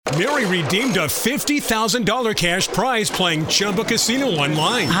Mary redeemed a $50,000 cash prize playing Chumba Casino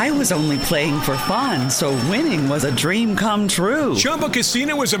online. I was only playing for fun, so winning was a dream come true. Chumba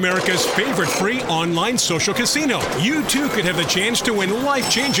Casino is America's favorite free online social casino. You too could have the chance to win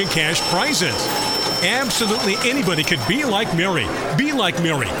life-changing cash prizes. Absolutely anybody could be like Mary. Be like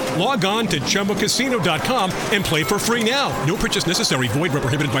Mary. Log on to ChumbaCasino.com and play for free now. No purchase necessary. Void where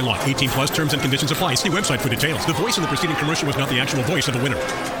prohibited by law. 18 plus terms and conditions apply. See website for details. The voice in the preceding commercial was not the actual voice of the winner.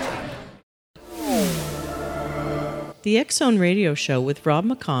 The X Zone Radio Show with Rob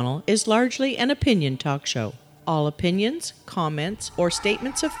McConnell is largely an opinion talk show. All opinions, comments, or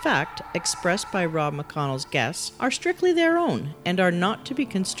statements of fact expressed by Rob McConnell's guests are strictly their own and are not to be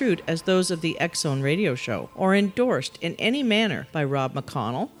construed as those of the X Zone Radio Show or endorsed in any manner by Rob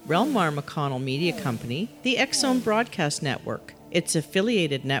McConnell, Relmar McConnell Media Company, the X Zone Broadcast Network, its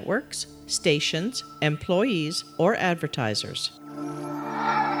affiliated networks, stations, employees, or advertisers.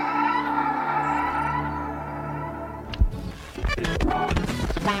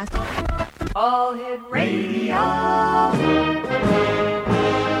 All Hit Radio.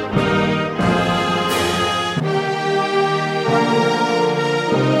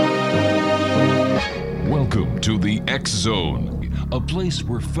 Welcome to the X Zone, a place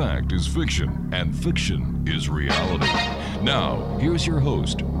where fact is fiction and fiction is reality. Now, here's your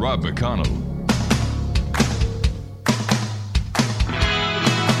host, Rob McConnell.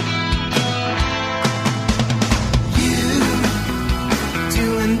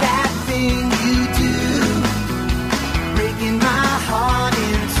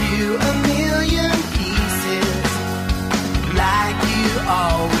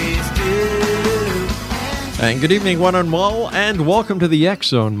 And good evening, one and all, and welcome to the X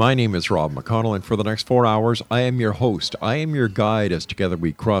Zone. My name is Rob McConnell, and for the next 4 hours, I am your host. I am your guide as together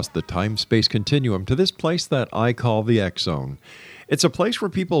we cross the time-space continuum to this place that I call the X Zone. It's a place where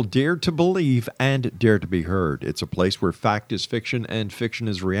people dare to believe and dare to be heard. It's a place where fact is fiction and fiction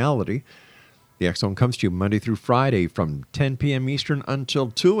is reality. The X Zone comes to you Monday through Friday from 10 p.m. Eastern until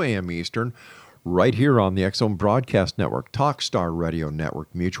 2 a.m. Eastern, right here on the X Zone Broadcast Network, Talkstar Radio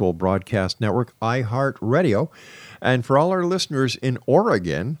Network, Mutual Broadcast Network, iHeartRadio, and for all our listeners in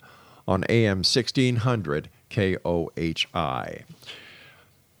Oregon on AM 1600 KOHI.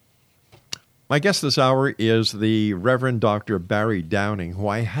 My guest this hour is the Reverend Dr. Barry Downing, who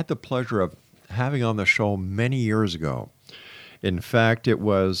I had the pleasure of having on the show many years ago. In fact, it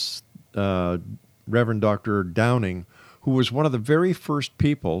was Reverend Dr. Downing who was one of the very first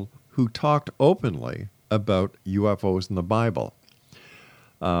people who talked openly about UFOs in the Bible.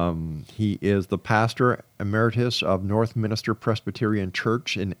 He is the pastor emeritus of Northminster Presbyterian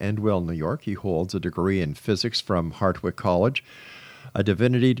Church in Endwell, New York. He holds a degree in physics from Hartwick College, a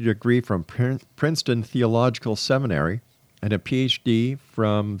divinity degree from Princeton Theological Seminary, and a PhD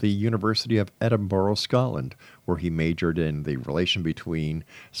from the University of Edinburgh, Scotland, where he majored in the relation between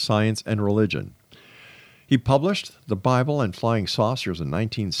science and religion. He published The Bible and Flying Saucers in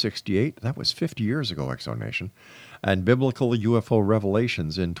 1968. That was 50 years ago, Exonation. And Biblical UFO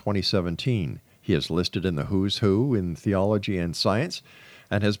Revelations in 2017. He is listed in the Who's Who in Theology and Science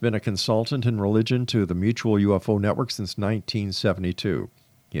and has been a consultant in religion to the Mutual UFO Network since 1972.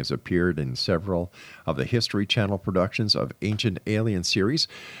 He has appeared in several of the History Channel productions of Ancient Alien series.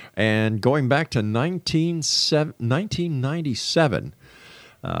 And going back to 1997,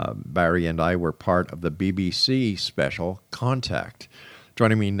 Barry and I were part of the BBC special Contact.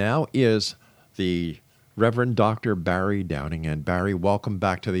 Joining me now is the Reverend Dr. Barry Downing. And Barry, welcome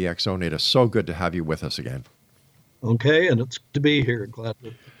back to the X Zone. It is so good to have you with us again. Okay, and it's good to be here. Glad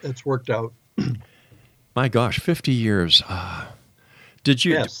that it's worked out. My gosh, 50 years. Did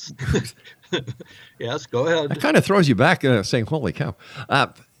you? Yes. Yes, go ahead. That kind of throws you back saying, holy cow.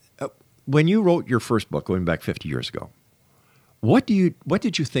 When you wrote your first book going back 50 years ago, what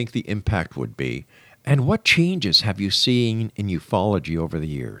did you think the impact would be, and what changes have you seen in ufology over the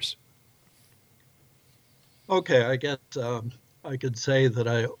years? Okay, I guess I could say that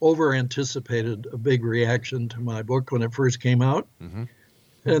I over-anticipated a big reaction to my book when it first came out. Mm-hmm.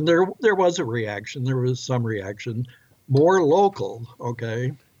 And there was a reaction. There was some reaction. More local,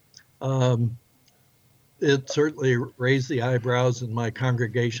 okay. It certainly raised the eyebrows in my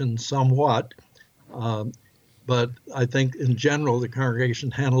congregation somewhat. But I think in general, the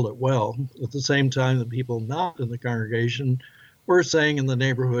congregation handled it well. At the same time, the people not in the congregation were saying in the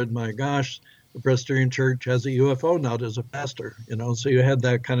neighborhood, my gosh, the Presbyterian Church has a UFO now, does a pastor, so you had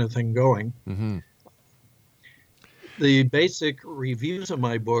that kind of thing going. Mm-hmm. The basic reviews of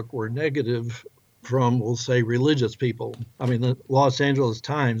my book were negative from, we'll say, religious people. I mean, the Los Angeles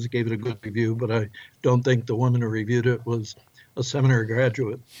Times gave it a good review, but I don't think the woman who reviewed it was a seminary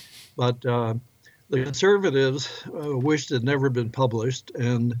graduate. But the conservatives wished it had never been published,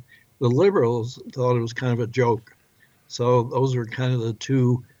 and the liberals thought it was kind of a joke. So those were kind of the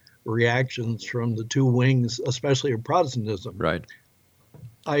two reactions from the two wings, especially of Protestantism. Right.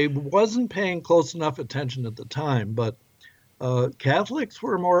 I wasn't paying close enough attention at the time, but Catholics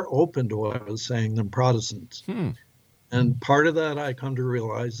were more open to what I was saying than Protestants. And part of that I come to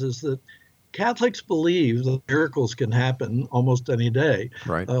realize is that Catholics believe that miracles can happen almost any day.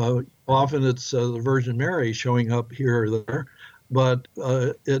 Right. Often it's the Virgin Mary showing up here or there, but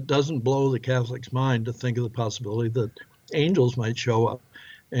it doesn't blow the Catholic's mind to think of the possibility that angels might show up.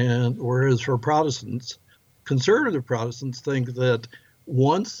 And whereas for Protestants, conservative Protestants think that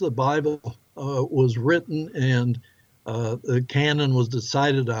once the Bible was written and the canon was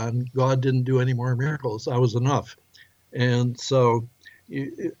decided on, God didn't do any more miracles. That was enough. And so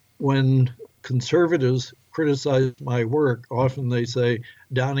when conservatives criticize my work, often they say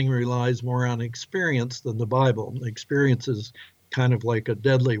Downing relies more on experience than the Bible. Experience is kind of like a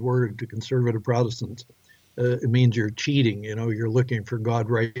deadly word to conservative Protestants. It means you're cheating, you're looking for God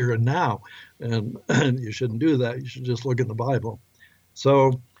right here and now. And you shouldn't do that. You should just look in the Bible.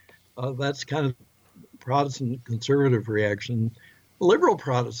 So that's kind of Protestant conservative reaction. Liberal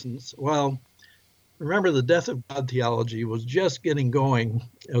Protestants, well, remember the death of God theology was just getting going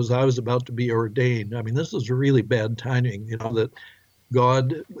as I was about to be ordained. I mean, this is really bad timing, that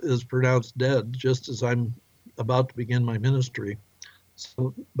God is pronounced dead just as I'm about to begin my ministry.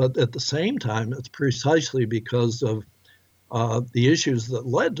 So, but at the same time, it's precisely because of the issues that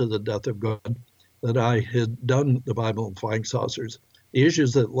led to the death of God that I had done the Bible in Flying Saucers. The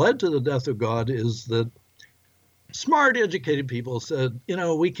issues that led to the death of God is that smart, educated people said,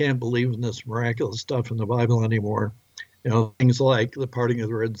 we can't believe in this miraculous stuff in the Bible anymore. Things like the parting of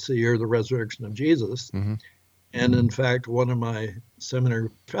the Red Sea or the resurrection of Jesus. Mm-hmm. And in fact, one of my seminary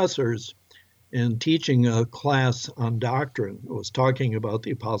professors in teaching a class on doctrine was talking about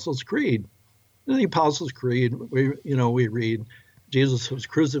the Apostles' Creed. In the Apostles' Creed, we read, Jesus was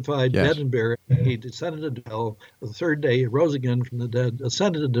crucified, yes, dead and buried. He descended into hell. The third day he rose again from the dead,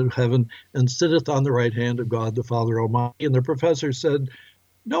 ascended into heaven, and sitteth on the right hand of God the Father Almighty. And the professor said,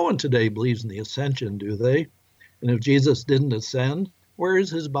 no one today believes in the ascension, do they? And if Jesus didn't ascend, where is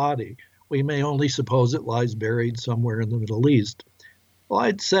his body? We may only suppose it lies buried somewhere in the Middle East. Well,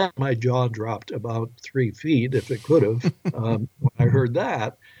 I'd said my jaw dropped about 3 feet, if it could have, when I heard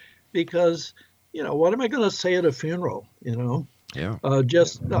that, because, what am I going to say at a funeral, Yeah.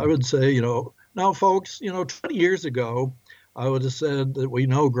 I would say, now, folks, 20 years ago, I would have said that we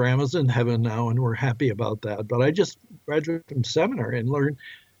know Grandma's in heaven now and we're happy about that. But I just graduated from seminary and learned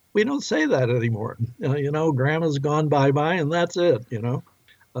we don't say that anymore. Grandma's gone bye-bye and that's it,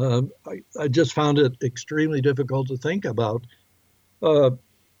 I just found it extremely difficult to think about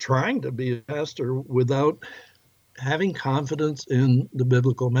trying to be a pastor without having confidence in the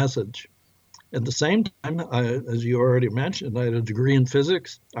biblical message. At the same time, as you already mentioned, I had a degree in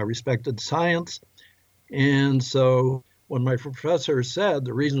physics. I respected science. And so when my professor said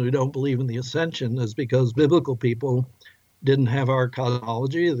the reason we don't believe in the ascension is because biblical people didn't have our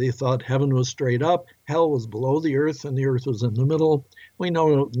cosmology. They thought heaven was straight up, hell was below the earth, and the earth was in the middle. We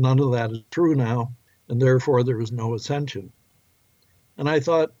know none of that is true now, and therefore there was no ascension. And I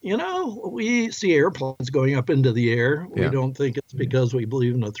thought, we see airplanes going up into the air. Yeah. We don't think it's because we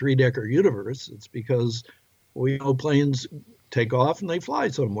believe in a 3-decker universe. It's because we know planes take off and they fly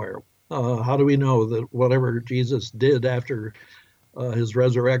somewhere. How do we know that whatever Jesus did after his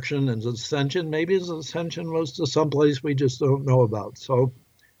resurrection and his ascension, maybe his ascension was to someplace we just don't know about? So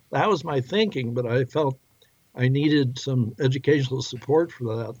that was my thinking, but I felt I needed some educational support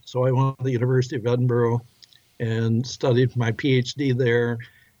for that. So I went to the University of Edinburgh and studied my PhD there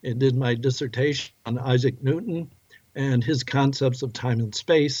and did my dissertation on Isaac Newton and his concepts of time and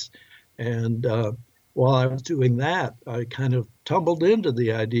space. And while I was doing that, I kind of tumbled into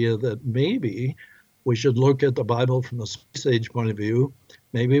the idea that maybe we should look at the Bible from the space age point of view.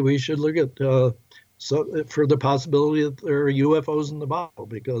 Maybe we should look at for the possibility that there are UFOs in the Bible,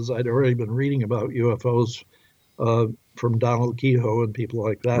 because I'd already been reading about UFOs from Donald Kehoe and people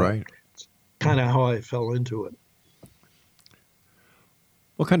like that. Right. Kind of how I fell into it.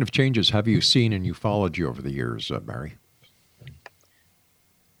 What kind of changes have you seen in ufology over the years, Barry?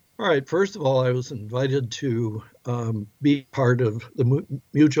 All right. First of all, I was invited to be part of the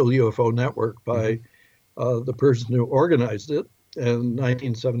Mutual UFO Network by the person who organized it in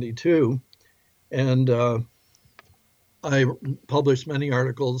 1972. And I published many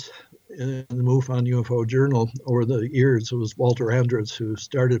articles in the MUFON UFO Journal over the years. It was Walter Andrus who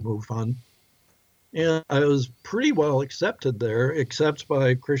started MUFON. And I was pretty well accepted there, except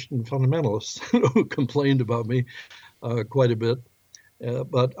by Christian fundamentalists who complained about me quite a bit.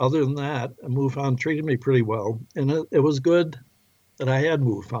 But other than that, MUFON treated me pretty well. And it was good that I had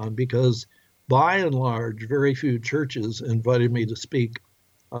MUFON because by and large, very few churches invited me to speak.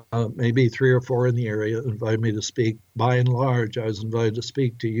 Maybe 3 or 4 in the area invited me to speak. By and large, I was invited to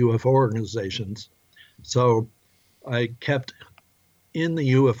speak to UFO organizations. So I kept in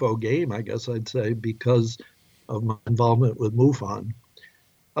the UFO game, I guess I'd say, because of my involvement with MUFON.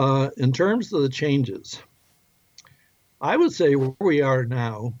 In terms of the changes, I would say where we are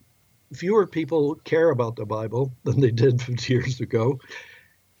now, fewer people care about the Bible than they did 50 years ago.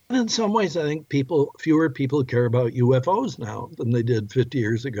 And in some ways, I think fewer people care about UFOs now than they did 50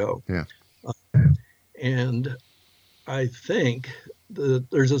 years ago. Yeah. And I think that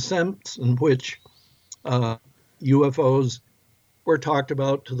there's a sense in which UFOs were talked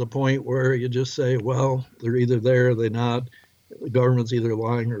about to the point where you just say, well, they're either there or they're not. The government's either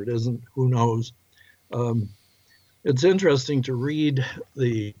lying or it isn't. Who knows? It's interesting to read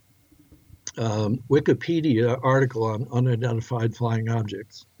the Wikipedia article on unidentified flying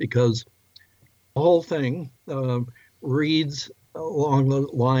objects because the whole thing reads along the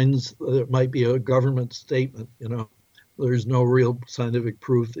lines that it might be a government statement. There's no real scientific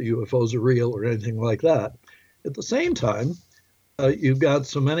proof that UFOs are real or anything like that. At the same time, you've got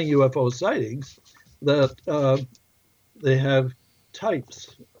so many UFO sightings that they have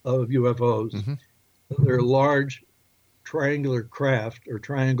types of UFOs. Mm-hmm. They're large triangular craft or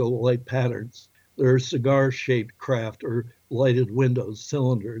triangle light patterns. There are cigar-shaped craft or lighted windows,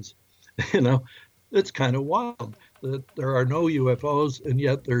 cylinders. It's kind of wild that there are no UFOs, and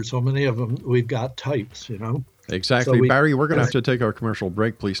yet there's so many of them. We've got types, Exactly. So Barry, we're going to have to take our commercial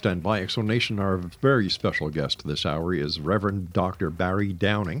break. Please stand by. Exonation, our very special guest this hour is Reverend Dr. Barry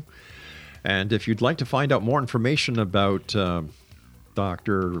Downing. And if you'd like to find out more information about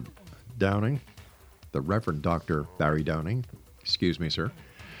Dr. Downing, the Reverend Dr. Barry Downing, excuse me, sir,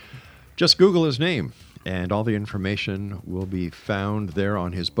 just Google his name, and all the information will be found there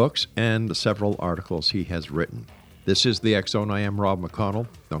on his books and the several articles he has written. This is the X Zone. I am Rob McConnell.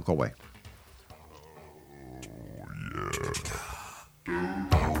 Don't go away.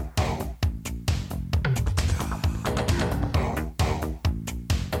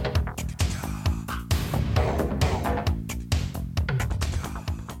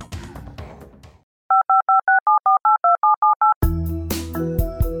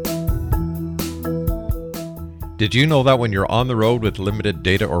 Did you know that when you're on the road with limited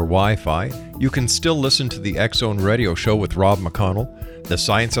data or Wi-Fi, you can still listen to the X Zone radio show with Rob McConnell, The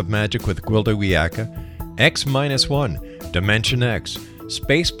Science of Magic with Gwilda Wiyaka, X-1, Dimension X,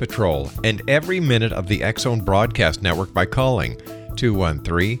 Space Patrol, and every minute of the X Zone broadcast network by calling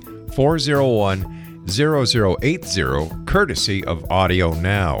 213-401-0080, courtesy of Audio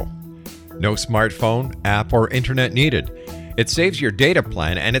Now. No smartphone, app, or internet needed. It saves your data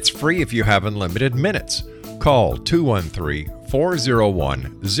plan and it's free if you have unlimited minutes. Call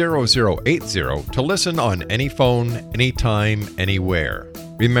 213-401-0080 to listen on any phone, anytime, anywhere.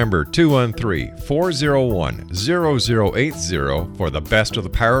 Remember 213-401-0080 for the best of the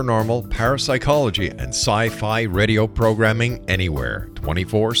paranormal, parapsychology, and sci-fi radio programming anywhere,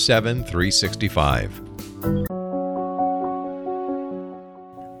 24/7, 365.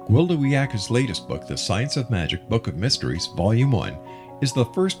 Gwilda Wiyaka's latest book, The Science of Magic, Book of Mysteries, Volume 1, is the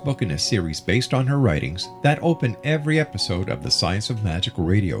first book in a series based on her writings that open every episode of the Science of Magic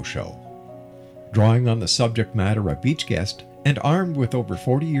radio show. Drawing on the subject matter of each guest, and armed with over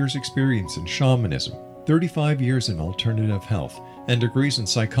 40 years' experience in shamanism, 35 years in alternative health, and degrees in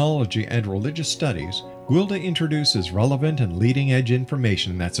psychology and religious studies, Gwilda introduces relevant and leading-edge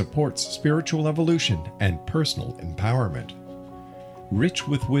information that supports spiritual evolution and personal empowerment. Rich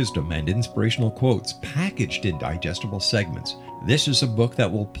with wisdom and inspirational quotes packaged in digestible segments, this is a book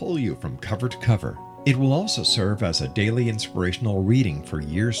that will pull you from cover to cover. It will also serve as a daily inspirational reading for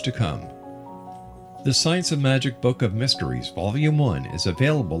years to come. The Science of Magic Book of Mysteries, Volume 1 is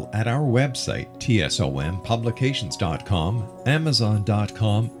available at our website, tsompublications.com,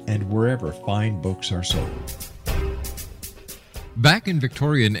 amazon.com, and wherever fine books are sold. Back in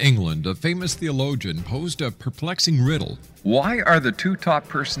Victorian England, a famous theologian posed a perplexing riddle. Why are the two top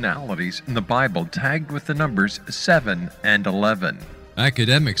personalities in the Bible tagged with the numbers 7 and 11?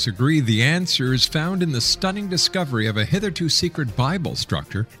 Academics agree the answer is found in the stunning discovery of a hitherto secret Bible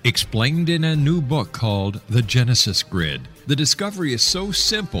structure explained in a new book called The Genesis Grid. The discovery is so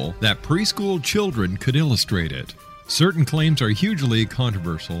simple that preschool children could illustrate it. Certain claims are hugely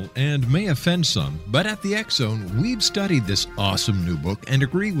controversial and may offend some, but at the X Zone, we've studied this awesome new book and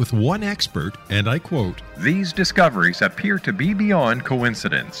agree with one expert, and I quote, These discoveries appear to be beyond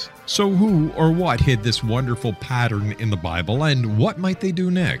coincidence. So who or what hid this wonderful pattern in the Bible, and what might they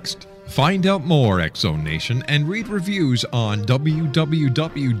do next? Find out more, X Zone Nation, and read reviews on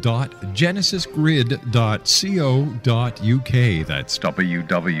www.genesisgrid.co.uk. That's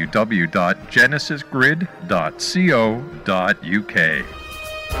www.genesisgrid.co.uk.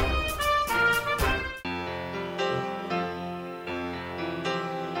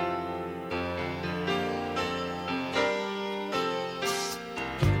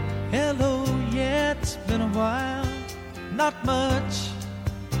 Hello, yeah, it's been a while. Not much.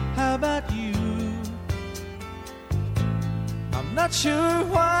 How about you? I'm not sure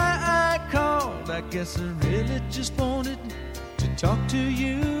why I called. I guess I really just wanted to talk to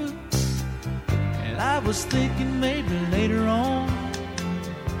you. And I was thinking maybe later on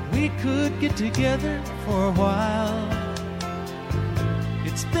we could get together for a while.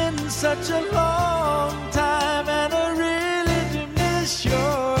 It's been such a long time and I really do miss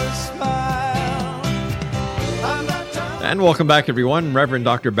your smile. And welcome back, everyone. Reverend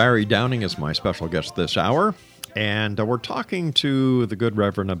Dr. Barry Downing is my special guest this hour. And we're talking to the good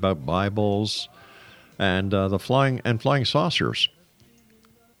Reverend about Bibles and the flying saucers.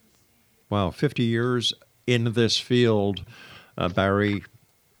 Wow, 50 years in this field, Barry.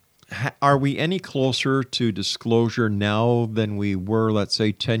 Are we any closer to disclosure now than we were, let's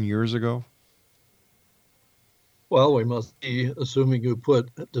say, 10 years ago? Well, we must be assuming you put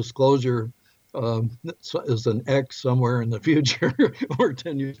disclosure as an X somewhere in the future or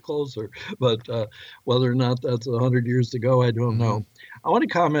 10 years closer. But whether or not that's 100 years to go, I don't know. I want to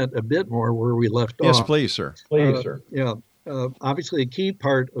comment a bit more where we left off. Yes, please, sir. Please, sir. Yeah. Obviously, a key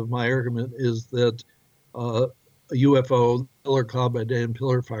part of my argument is that a UFO, pillar cloud by day and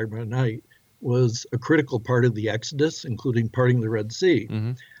pillar fire by night, was a critical part of the Exodus, including parting the Red Sea.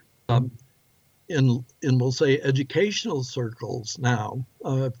 In we'll say educational circles now,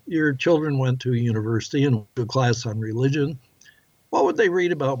 if your children went to a university and went to a class on religion, what would they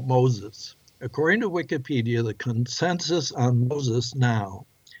read about Moses? According to Wikipedia, the consensus on Moses now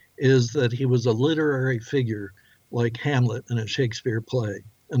is that he was a literary figure like Hamlet in a Shakespeare play.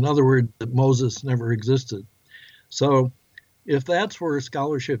 In other words, that Moses never existed. So if that's where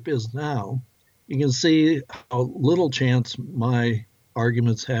scholarship is now, you can see how little chance my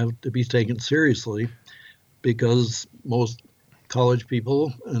arguments have to be taken seriously, because most college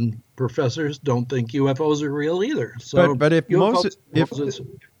people and professors don't think UFOs are real either. So, but if UFOs,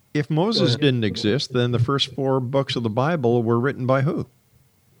 if Moses didn't exist, then the first 4 books of the Bible were written by who?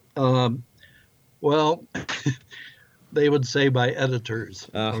 Well, they would say by editors.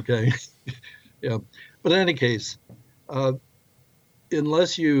 Okay, yeah. But in any case,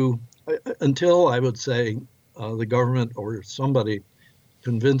 until I would say the government or somebody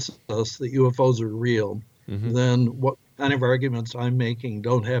convinces us that UFOs are real, then what kind of arguments I'm making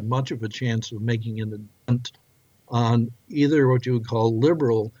don't have much of a chance of making an dent on either what you would call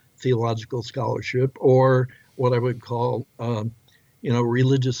liberal theological scholarship or what I would call,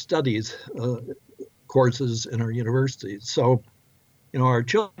 religious studies courses in our universities. So, our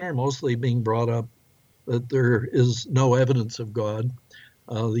children are mostly being brought up that there is no evidence of God.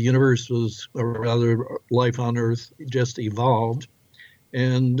 The universe was, or rather, life on Earth just evolved.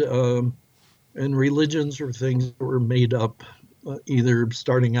 And religions are things that were made up, either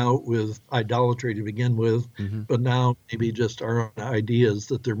starting out with idolatry to begin with, but now maybe just our own ideas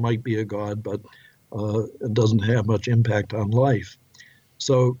that there might be a God, but it doesn't have much impact on life.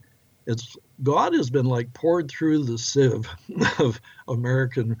 So God has been like poured through the sieve of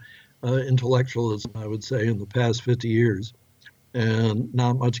American intellectualism, I would say, in the past 50 years, and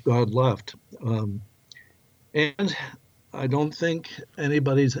not much God left. And I don't think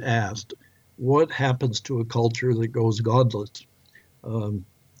anybody's asked what happens to a culture that goes godless. And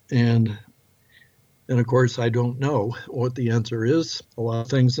of course, I don't know what the answer is. A lot of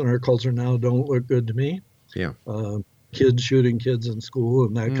things in our culture now don't look good to me. Yeah. Kids shooting kids in school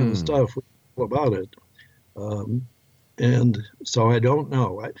and that kind of stuff. We know about it. And so I don't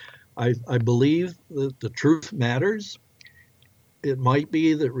know. I believe that the truth matters. It might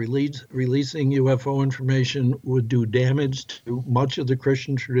be that releasing UFO information would do damage to much of the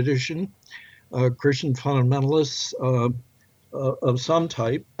Christian tradition. Christian fundamentalists of some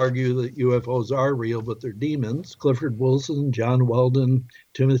type argue that UFOs are real, but they're demons. Clifford Wilson, John Weldon,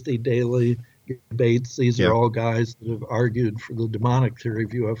 Timothy Daley, Bates, these are all guys that have argued for the demonic theory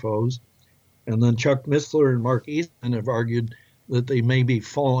of UFOs. And then Chuck Missler and Mark Eastman have argued that they may be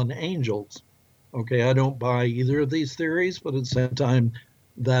fallen angels. Okay, I don't buy either of these theories, but at the same time,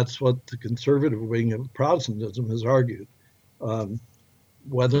 that's what the conservative wing of Protestantism has argued.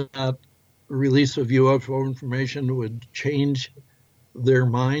 Whether or not release of UFO information would change their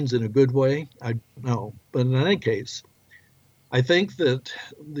minds in a good way, I don't know. But in any case, I think that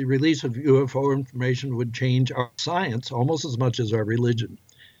the release of UFO information would change our science almost as much as our religion,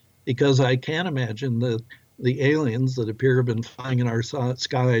 because I can't imagine that the aliens that appear to have been flying in our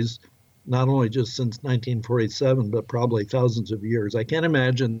skies not only just since 1947, but probably thousands of years. I can't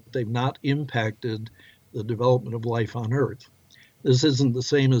imagine they've not impacted the development of life on Earth. This isn't the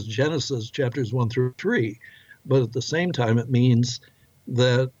same as Genesis chapters 1 through 3, but at the same time, it means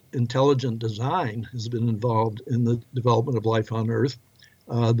that intelligent design has been involved in the development of life on Earth,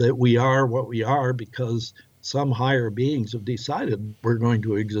 that we are what we are because some higher beings have decided we're going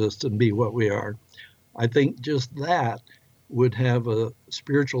to exist and be what we are. I think just that would have a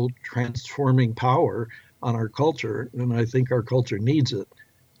spiritual transforming power on our culture, and I think our culture needs it.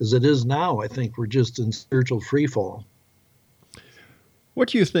 As it is now, I think we're just in spiritual freefall. What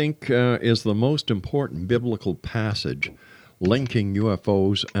do you think is the most important biblical passage linking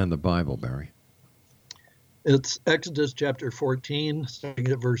UFOs and the Bible, Barry? It's Exodus chapter 14, starting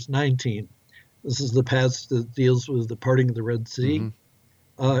at verse 19. This is the passage that deals with the parting of the Red Sea. Mm-hmm.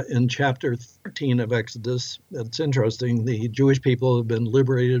 In chapter 13 of Exodus, it's interesting, the Jewish people have been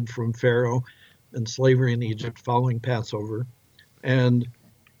liberated from Pharaoh and slavery in Egypt following Passover. And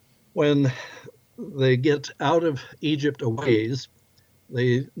when they get out of Egypt a ways,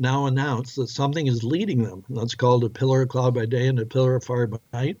 they now announce that something is leading them. That's called a pillar of cloud by day and a pillar of fire by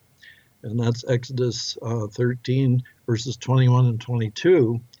night. And that's Exodus 13, verses 21 and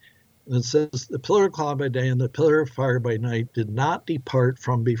 22. And it says, the pillar of cloud by day and the pillar of fire by night did not depart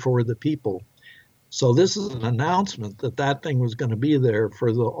from before the people. So this is an announcement that that thing was going to be there for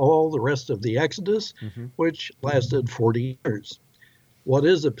all the rest of the Exodus, which lasted 40 years. What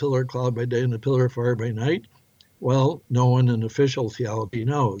is a pillar of cloud by day and a pillar of fire by night? Well, no one in official theology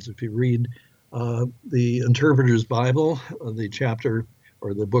knows. If you read the Interpreter's Bible, the chapter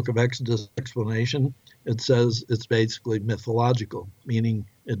or the book of Exodus explanation, it says it's basically mythological, meaning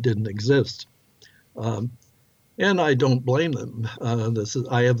it didn't exist. And I don't blame them.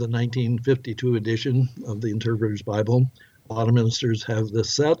 I have the 1952 edition of the Interpreter's Bible. A lot of ministers have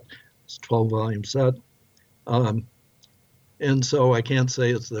this set. It's a 12-volume set. And so I can't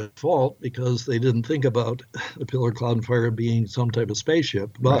say it's their fault because they didn't think about the pillar, cloud, and fire being some type of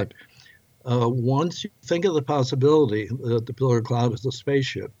spaceship. But once you think of the possibility that the pillar of cloud is a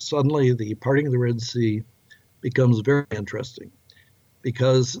spaceship, suddenly the parting of the Red Sea becomes very interesting.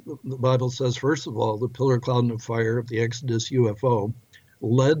 Because the Bible says, first of all, the pillar of cloud and of fire of the Exodus UFO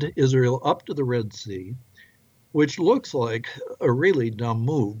led Israel up to the Red Sea, which looks like a really dumb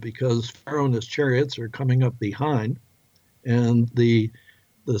move because Pharaoh and his chariots are coming up behind, and the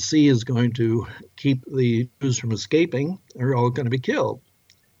sea is going to keep the Jews from escaping. They're all going to be killed,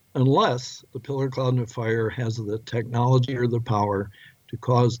 unless the pillar of cloud and of fire has the technology or the power to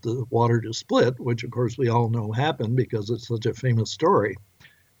cause the water to split, which of course we all know happened because it's such a famous story.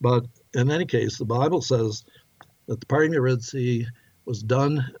 But in any case, the Bible says that the parting of the Red Sea was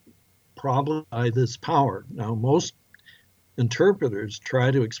done probably by this power. Now, most interpreters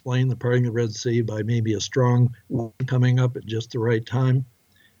try to explain the parting of the Red Sea by maybe a strong wind coming up at just the right time.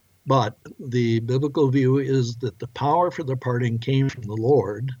 But the biblical view is that the power for the parting came from the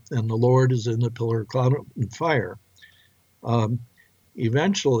Lord, and the Lord is in the pillar of cloud and fire.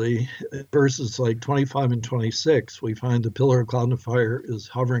 Eventually, verses like 25 and 26, we find the pillar of cloud and fire is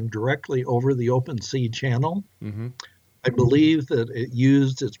hovering directly over the open sea channel. I believe that it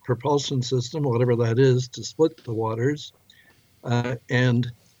used its propulsion system, whatever that is, to split the waters. And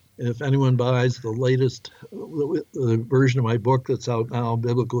if anyone buys the latest version of my book that's out now,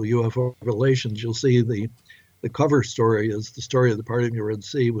 Biblical UFO Revelations, you'll see the cover story is the story of the parting of the Red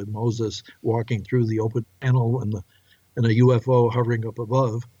Sea with Moses walking through the open channel and a UFO hovering up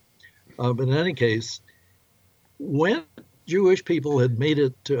above. But in any case, when Jewish people had made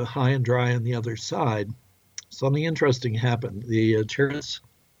it to high and dry on the other side, something interesting happened. The chariots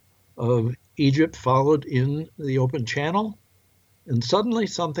of Egypt followed in the open channel, and suddenly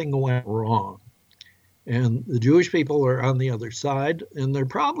something went wrong. And the Jewish people are on the other side, and they're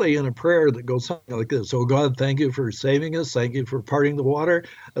probably in a prayer that goes something like this. Oh, God, thank you for saving us. Thank you for parting the water.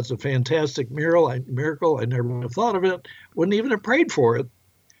 That's a fantastic miracle. I never would have thought of it. Wouldn't even have prayed for it.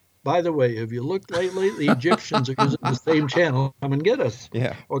 By the way, if you look lately, the Egyptians are using the same channel. Come and get us.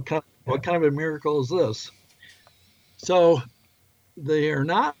 Yeah. What kind of a miracle is this? So they are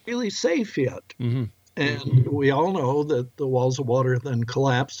not really safe yet. And we all know that the walls of water then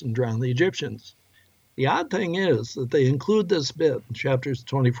collapsed and drowned the Egyptians. The odd thing is that they include this bit in chapters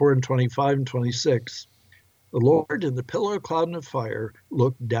 24 and 25 and 26. The Lord in the pillar of cloud and of fire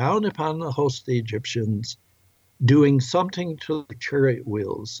looked down upon the host of the Egyptians, doing something to the chariot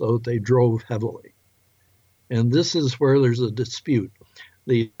wheels so that they drove heavily. And this is where there's a dispute.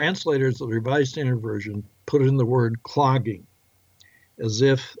 The translators of the Revised Standard Version put in the word clogging, as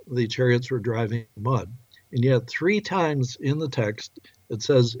if the chariots were driving mud. And yet 3 times in the text, it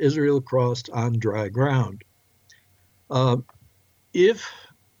says Israel crossed on dry ground. If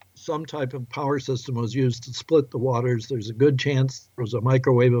some type of power system was used to split the waters, there's a good chance there was a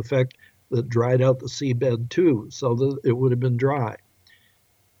microwave effect that dried out the seabed too, so that it would have been dry.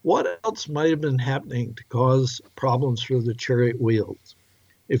 What else might have been happening to cause problems for the chariot wheels?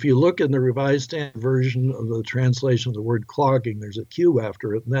 If you look in the Revised Standard Version of the translation of the word clogging, there's a Q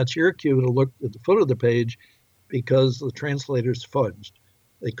after it, and that's your cue to look at the foot of the page because the translators fudged.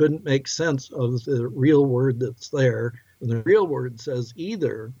 They couldn't make sense of the real word that's there, and the real word says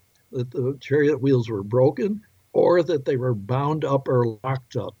either that the chariot wheels were broken or that they were bound up or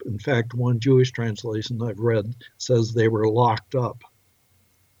locked up. In fact, one Jewish translation I've read says they were locked up.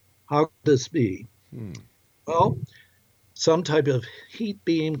 How could this be? Well, some type of heat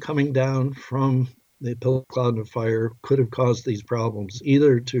beam coming down from the pillar cloud of fire could have caused these problems,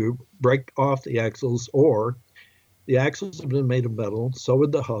 either to break off the axles, or the axles have been made of metal, so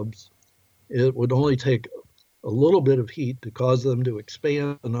would the hubs. It would only take a little bit of heat to cause them to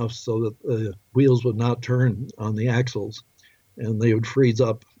expand enough so that the wheels would not turn on the axles, and they would freeze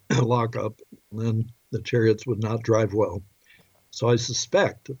up, lock up, and then the chariots would not drive well. So I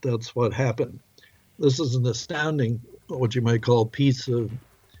suspect that that's what happened. This is an astounding, what you might call, piece of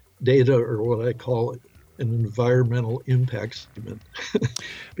data, or what I call an environmental impact statement,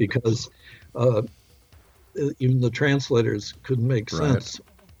 because even the translators couldn't make sense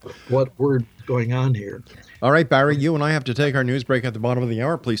what word going on here. All right, Barry, you and I have to take our news break at the bottom of the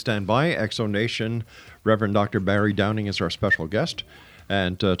hour. Please stand by. Exo Nation, Reverend Dr. Barry Downing is our special guest.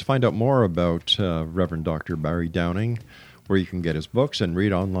 And to find out more about Reverend Dr. Barry Downing, where you can get his books and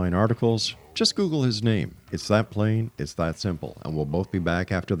read online articles, just Google his name. It's that plain, it's that simple. And we'll both be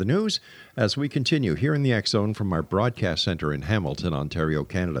back after the news as we continue here in the X Zone from our broadcast center in Hamilton, Ontario,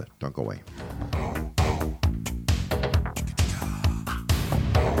 Canada. Don't go away.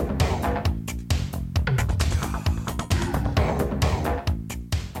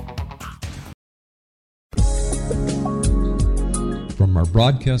 From our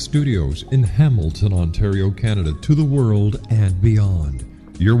broadcast studios in Hamilton, Ontario, Canada, to the world and beyond,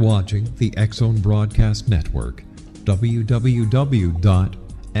 you're watching the X Zone Broadcast Network, www.xzbn.net.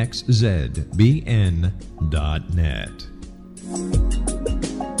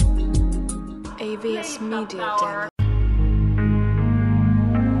 AVS Media Demo.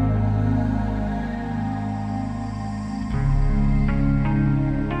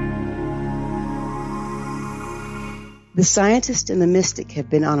 The scientist and the mystic have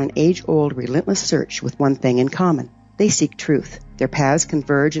been on an age-old, relentless search with one thing in common. They seek truth. Their paths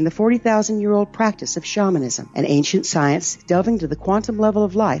converge in the 40,000-year-old practice of shamanism, an ancient science delving to the quantum level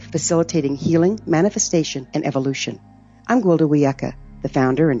of life, facilitating healing, manifestation, and evolution. I'm Gwilda Wiyaka, the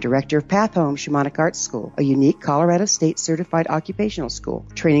founder and director of Path Home Shamanic Arts School, a unique Colorado State certified occupational school,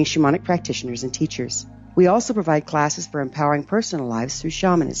 training shamanic practitioners and teachers. We also provide classes for empowering personal lives through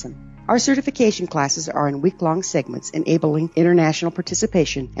shamanism. Our certification classes are in week-long segments enabling international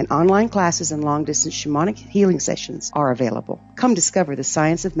participation, and online classes and long-distance shamanic healing sessions are available. Come discover the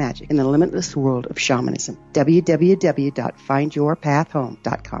science of magic in the limitless world of shamanism.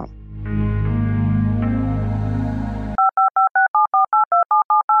 www.findyourpathhome.com.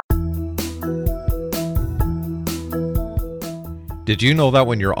 Did you know that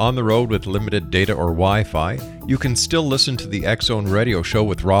when you're on the road with limited data or Wi-Fi, you can still listen to the X Zone Radio Show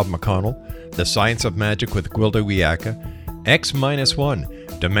with Rob McConnell, The Science of Magic with Gwilda Wiyaka,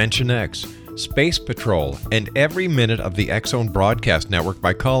 X-1, Dimension X, Space Patrol, and every minute of the X Zone Broadcast Network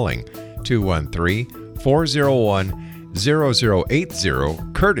by calling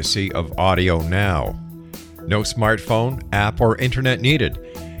 213-401-0080, courtesy of Audio Now. No smartphone, app, or internet needed.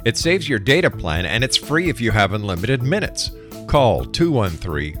 It saves your data plan, and it's free if you have unlimited minutes. Call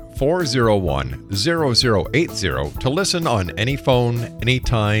 213-401-0080 to listen on any phone,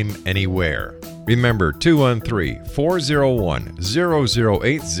 anytime, anywhere. Remember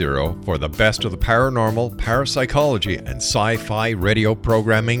 213-401-0080 for the best of the paranormal, parapsychology, and sci-fi radio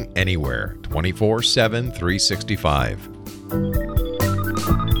programming anywhere, 24/7, 365.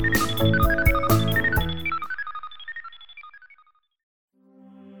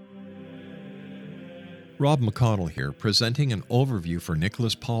 Rob McConnell here, presenting an overview for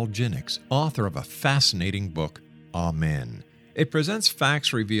Nicholas Paul Jennings, author of a fascinating book, Amen. It presents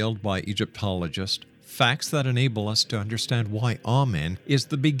facts revealed by Egyptologists, facts that enable us to understand why Amen is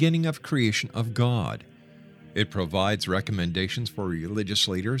the beginning of creation of God. It provides recommendations for religious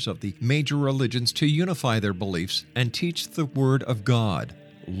leaders of the major religions to unify their beliefs and teach the Word of God.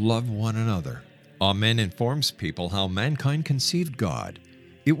 Love one another. Amen informs people how mankind conceived God.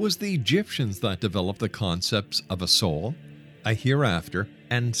 It was the Egyptians that developed the concepts of a soul, a hereafter,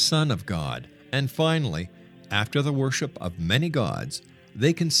 and Son of God. And finally, after the worship of many gods,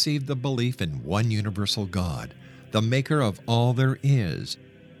 they conceived the belief in one universal God, the maker of all there is.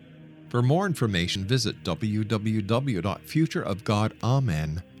 For more information, visit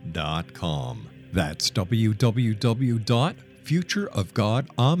www.futureofgodamen.com. That's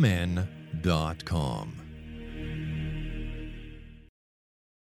www.futureofgodamen.com.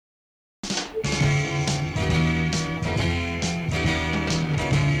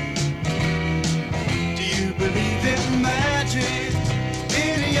 Believe in magic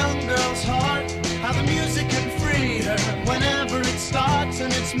in a young girl's heart, how the music can free her whenever it starts,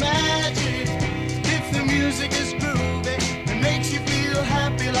 and it's magic if the music is groovy and makes you feel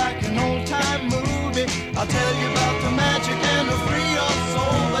happy like an old-time movie. I'll tell you about the magic and it'll free your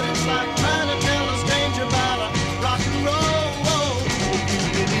soul, but it's like trying to tell a stranger about a rock and roll. You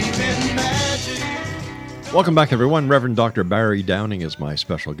believe in magic. Welcome back, everyone. Reverend Dr. Barry Downing is my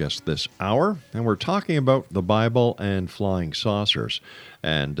special guest this hour, and we're talking about the Bible and flying saucers.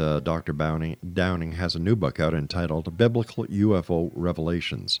 And Dr. Downing has a new book out entitled Biblical UFO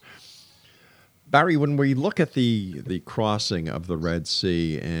Revelations. Barry, when we look at the crossing of the Red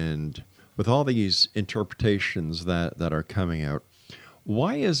Sea and with all these interpretations that are coming out,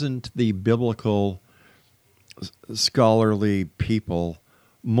 why isn't the biblical scholarly people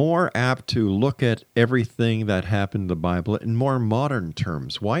more apt to look at everything that happened in the Bible in more modern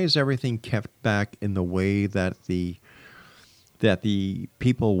terms? Why is everything kept back in the way that the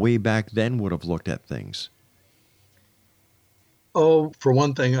people way back then would have looked at things? Oh, for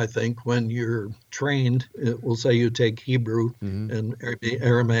one thing, I think when you're trained, we'll say you take Hebrew and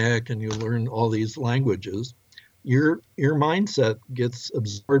Aramaic and you learn all these languages, your mindset gets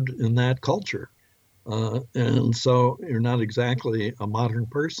absorbed in that culture. And so you're not exactly a modern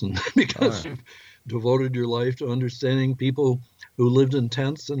person because you've devoted your life to understanding people who lived in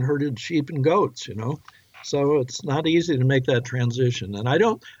tents and herded sheep and goats, So it's not easy to make that transition. And I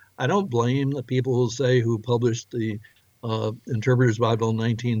don't blame the people who published the Interpreter's Bible in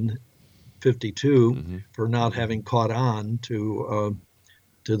 1952 for not having caught on to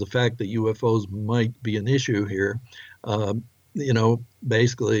the fact that UFOs might be an issue here.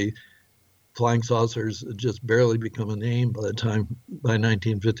 Basically, flying saucers had just barely become a name by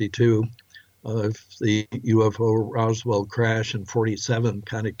 1952. The UFO Roswell crash in 1947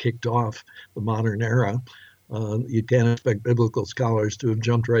 kind of kicked off the modern era. You can't expect biblical scholars to have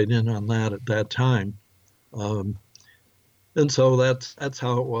jumped right in on that at that time. And so that's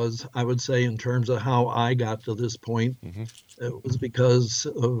how it was. I would say in terms of how I got to this point, it was because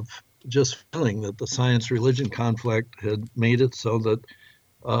of just feeling that the science-religion conflict had made it so that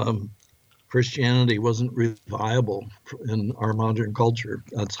Christianity wasn't really viable in our modern culture.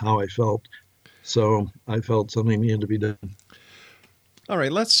 That's how I felt. So I felt something needed to be done. All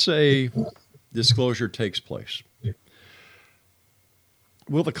right, let's say disclosure takes place.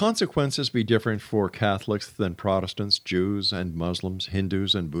 Will the consequences be different for Catholics than Protestants, Jews and Muslims,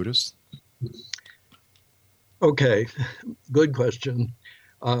 Hindus and Buddhists? Okay, good question.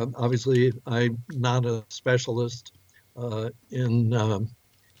 Obviously, I'm not a specialist in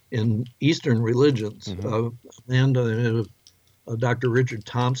Eastern religions. Dr. Richard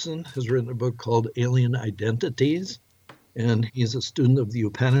Thompson has written a book called Alien Identities, and he's a student of the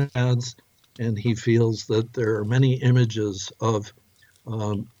Upanishads, and he feels that there are many images of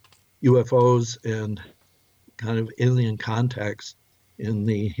UFOs and kind of alien contacts in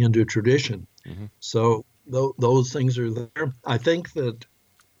the Hindu tradition. So those things are there. I think that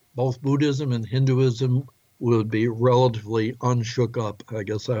both Buddhism and Hinduism would be relatively unshook up, I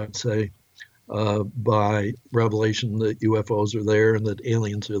guess I would say, by revelation that UFOs are there and that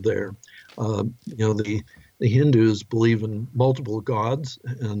aliens are there. The Hindus believe in multiple gods,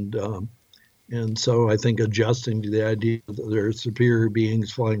 and so I think adjusting to the idea that there are superior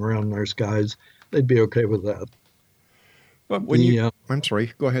beings flying around in our skies, they'd be okay with that. But I'm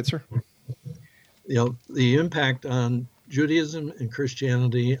sorry, go ahead, sir. The impact on Judaism and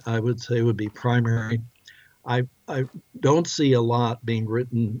Christianity, I would say, would be primary. I don't see a lot being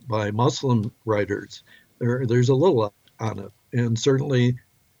written by Muslim writers. There's a little on it, and certainly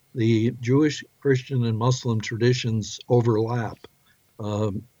the Jewish, Christian, and Muslim traditions overlap.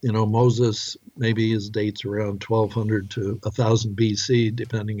 Moses, maybe his dates around 1200 to 1000 BC,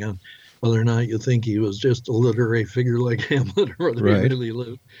 depending on whether or not you think he was just a literary figure like Hamlet or whether he really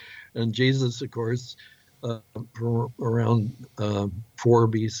lived. And Jesus, of course, from around 4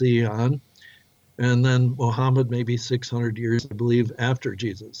 BC on. And then Muhammad, maybe 600 years, I believe, after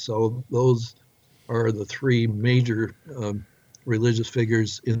Jesus. So those are the three major religious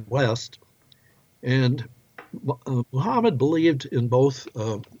figures in the West. And Muhammad believed in both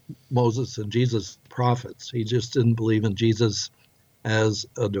Moses and Jesus prophets. He just didn't believe in Jesus as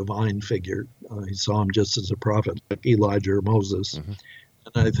a divine figure. He saw him just as a prophet, like Elijah or Moses. Mm-hmm.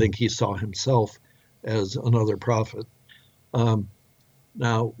 And I think he saw himself as another prophet.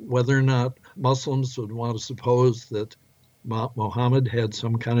 Now, whether or not Muslims would want to suppose that Muhammad had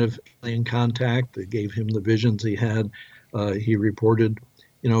some kind of alien contact that gave him the visions he had, he reported,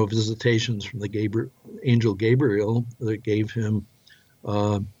 visitations from the angel Gabriel that gave him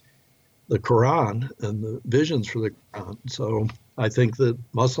the Quran and the visions for the Quran. So I think that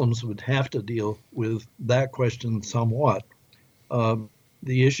Muslims would have to deal with that question somewhat. The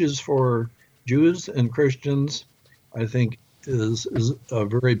issues for Jews and Christians, I think, is a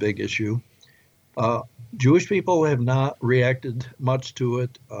very big issue. Jewish people have not reacted much to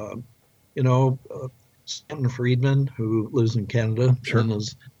it. Stanton Friedman, who lives in Canada, and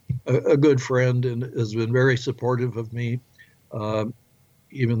is a good friend and has been very supportive of me,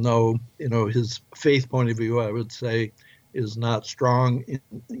 even though, his faith point of view, I would say, is not strong in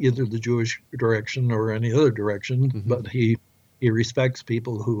either the Jewish direction or any other direction, mm-hmm. but he respects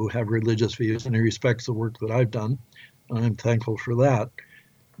people who have religious views, and he respects the work that I've done. I'm thankful for that.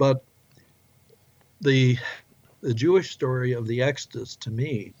 But the Jewish story of the Exodus, to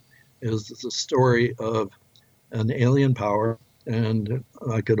me, is the story of an alien power, and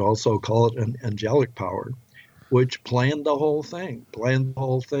I could also call it an angelic power, which planned the whole thing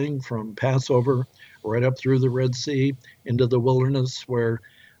from Passover right up through the Red Sea into the wilderness where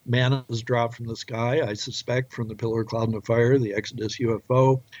manna was dropped from the sky, I suspect from the pillar of cloud and of fire, the Exodus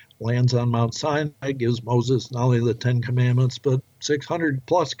UFO, lands on Mount Sinai, gives Moses not only the 10 commandments, but 600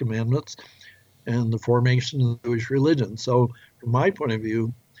 plus commandments, and the formation of the Jewish religion. So from my point of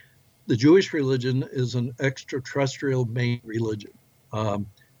view, the Jewish religion is an extraterrestrial made religion.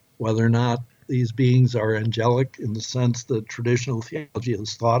 Whether or not these beings are angelic in the sense that traditional theology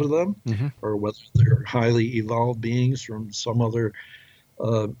has thought of them, mm-hmm. or whether they're highly evolved beings from some other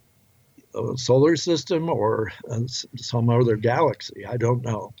solar system or some other galaxy, I don't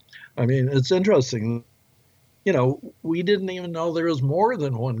know. I mean, it's interesting. We didn't even know there was more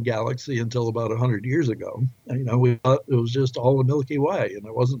than one galaxy until about 100 years ago. We thought it was just all the Milky Way. And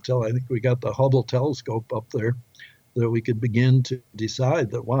it wasn't until I think we got the Hubble telescope up there that we could begin to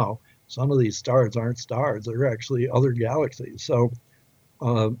decide that, wow, some of these stars aren't stars. They're actually other galaxies. So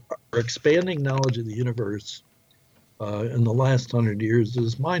our expanding knowledge of the universe in the last 100 years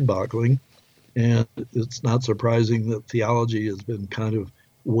is mind-boggling. And it's not surprising that theology has been kind of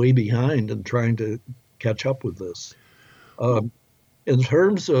way behind in trying to catch up with this. In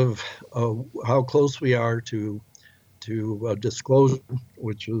terms of how close we are to disclosure,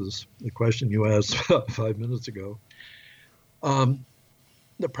 which was the question you asked 5 minutes ago,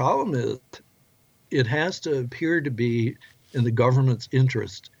 the problem is it has to appear to be in the government's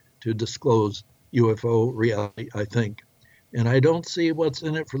interest to disclose UFO reality, I think. And I don't see what's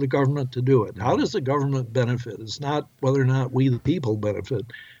in it for the government to do it. How does the government benefit? It's not whether or not we, the people, benefit.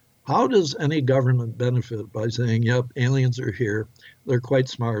 How does any government benefit by saying, yep, aliens are here, they're quite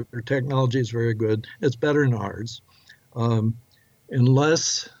smart, their technology is very good, it's better than ours,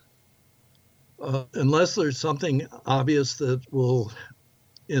 unless there's something obvious that will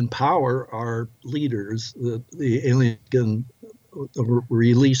empower our leaders that the alien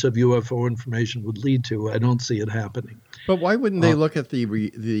release of UFO information would lead to. I don't see it happening. But why wouldn't they look at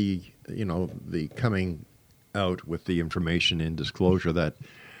the coming out with the information in disclosure that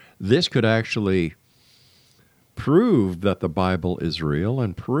this could actually prove that the Bible is real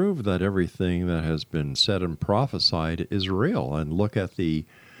and prove that everything that has been said and prophesied is real, and look at the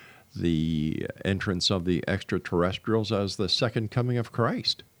entrance of the extraterrestrials as the second coming of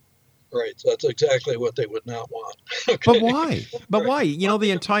Christ? Right. So that's exactly what they would not want. Okay. But why? But why?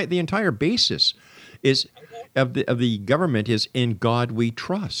 The entire basis is of the government is in God we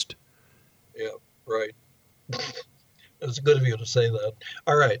trust. Yeah. Right. It's good of you to say that.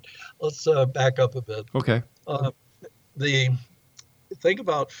 All right. Let's back up a bit. Okay. Think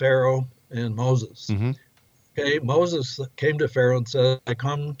about Pharaoh and Moses. Mm-hmm. Okay. Moses came to Pharaoh and said, "I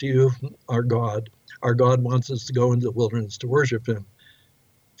come to you, our God. Our God wants us to go into the wilderness to worship him."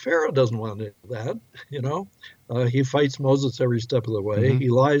 Pharaoh doesn't want any of that, you know. He fights Moses every step of the way. Mm-hmm. He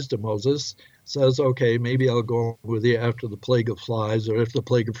lies to Moses, says, okay, maybe I'll go with you after the plague of flies or after the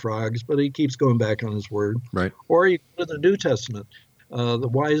plague of frogs, but he keeps going back on his word. Right. Or you go to the New Testament. The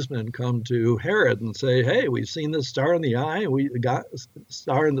wise men come to Herod and say, hey, we've seen this star in the eye. We got a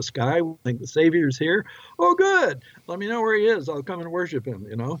star in the sky. We think the Savior's here. Oh, good. Let me know where he is. I'll come and worship him,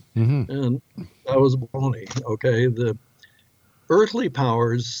 you know. Mm-hmm. And that was baloney, okay? The earthly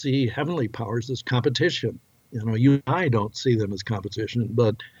powers see heavenly powers as competition. You know, you and I don't see them as competition,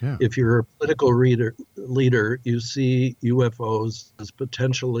 but if you're a political leader, you see UFOs as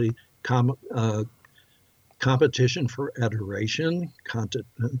potentially competition for adoration,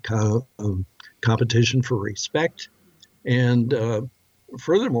 competition for respect. And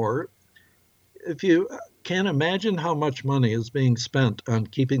furthermore, if you can't imagine how much money is being spent on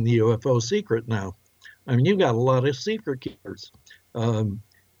keeping the UFO secret now. I mean, you've got a lot of secret keepers.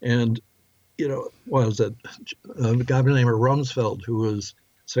 And, you know, what was it? A guy by the name of Rumsfeld, who was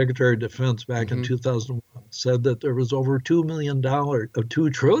Secretary of Defense back in 2001, said that there was over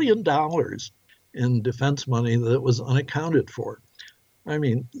 $2 trillion in defense money that was unaccounted for. I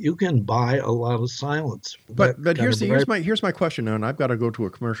mean, you can buy a lot of silence. But here's my question now, and I've got to go to a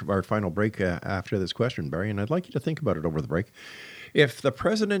commercial, our final break after this question, Barry, and I'd like you to think about it over the break. If the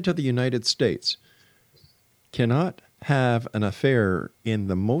President of the United States cannot have an affair in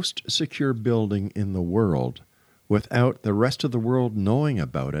the most secure building in the world without the rest of the world knowing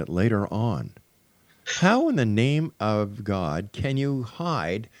about it later on, how in the name of God can you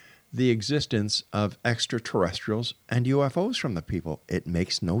hide the existence of extraterrestrials and UFOs from the people? It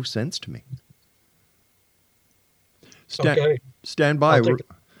makes no sense to me. Stand by.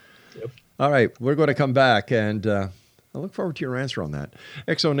 All right, we're going to come back, and I look forward to your answer on that.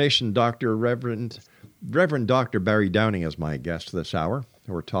 Exonation Dr. Reverend Dr. Barry Downing is my guest this hour.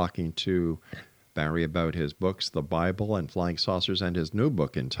 We're talking to Barry about his books, The Bible and Flying Saucers, and his new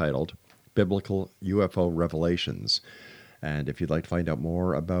book entitled Biblical UFO Revelations. And if you'd like to find out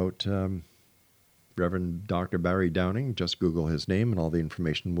more about Reverend Dr. Barry Downing, just Google his name and all the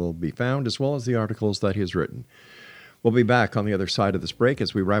information will be found, as well as the articles that he has written. We'll be back on the other side of this break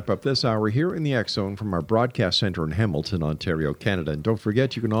as we wrap up this hour here in the X Zone from our broadcast center in Hamilton, Ontario, Canada. And don't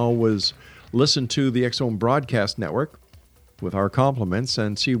forget, you can always listen to the X Zone Broadcast Network with our compliments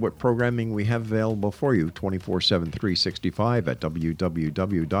and see what programming we have available for you 24/7, 365 at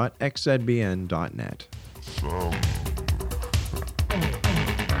www.xzbn.net.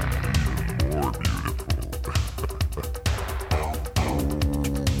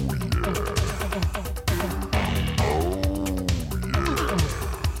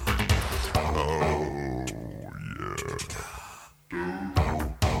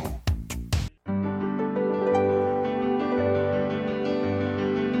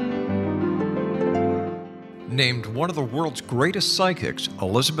 Named one of the world's greatest psychics,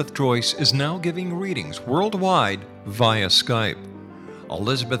 Elizabeth Joyce is now giving readings worldwide via Skype.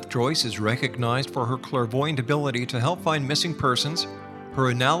 Elizabeth Joyce is recognized for her clairvoyant ability to help find missing persons, her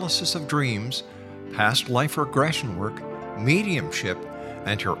analysis of dreams, past life regression work, mediumship,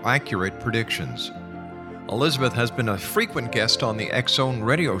 and her accurate predictions. Elizabeth has been a frequent guest on the X Zone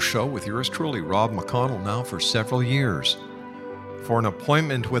radio show with yours truly, Rob McConnell, now for several years. For an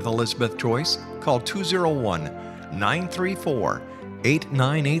appointment with Elizabeth Joyce, call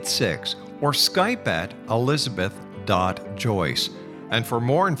 201-934-8986 or Skype at elizabeth.joyce. And for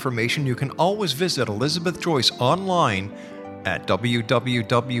more information, you can always visit Elizabeth Joyce online at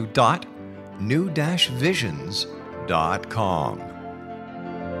www.new-visions.com.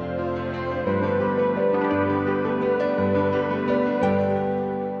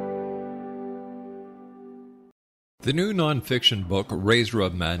 The new nonfiction book, Razor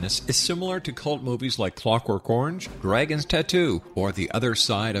of Madness, is similar to cult movies like Clockwork Orange, Dragon's Tattoo, or The Other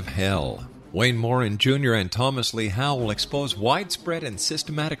Side of Hell. Wayne Morin Jr. and Thomas Lee Howe will expose widespread and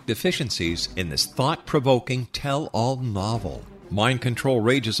systematic deficiencies in this thought-provoking tell-all novel. Mind control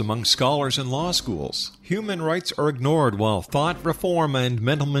rages among scholars in law schools. Human rights are ignored while thought reform and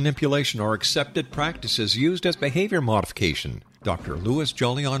mental manipulation are accepted practices used as behavior modification. Dr. Louis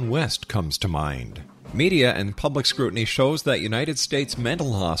Jolyon West comes to mind. Media and public scrutiny shows that United States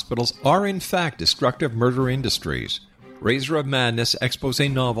mental hospitals are in fact destructive murder industries. Razor of Madness expose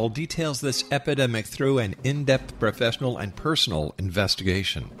novel details this epidemic through an in-depth professional and personal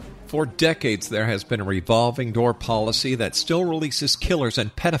investigation. For decades, there has been a revolving door policy that still releases killers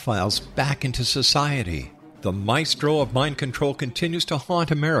and pedophiles back into society. The maestro of mind control continues to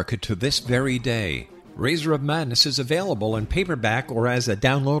haunt America to this very day. Razor of Madness is available in paperback or as a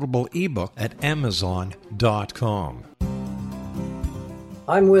downloadable ebook at Amazon.com.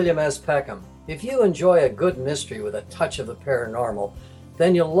 I'm William S. Peckham. If you enjoy a good mystery with a touch of the paranormal,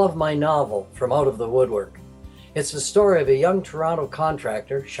 then you'll love my novel, From Out of the Woodwork. It's the story of a young Toronto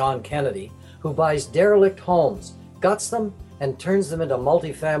contractor, Sean Kennedy, who buys derelict homes, guts them, and turns them into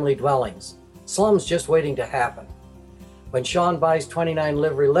multi-family dwellings. Slums just waiting to happen. When Sean buys 29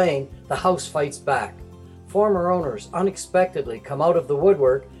 Livery Lane, the house fights back. Former owners unexpectedly come out of the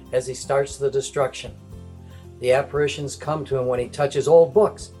woodwork as he starts the destruction. The apparitions come to him when he touches old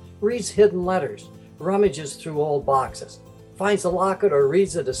books, reads hidden letters, rummages through old boxes, finds a locket, or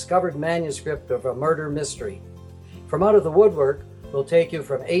reads a discovered manuscript of a murder mystery. From Out of the Woodwork will take you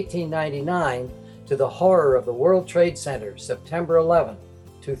from 1899 to the horror of the World Trade Center, September 11,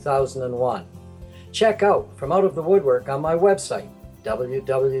 2001. Check out From Out of the Woodwork on my website,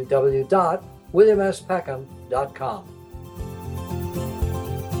 www.williamspeckham.com.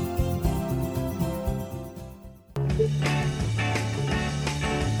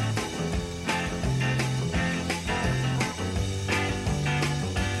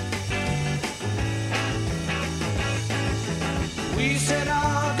 We said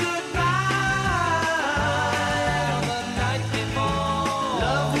our goodbye the night before.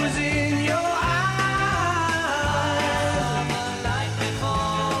 Love was in your eyes the night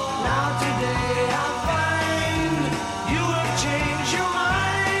before. Now today I find you have changed your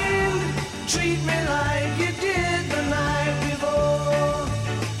mind. Treat me like you did the night before.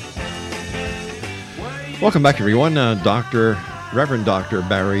 Welcome back, everyone. Reverend Dr.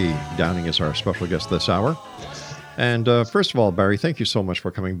 Barry Downing is our special guest this hour. And first of all, Barry, thank you so much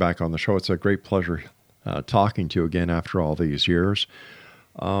for coming back on the show. It's a great pleasure talking to you again after all these years.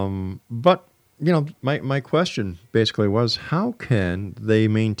 But, you know, my question basically was, how can they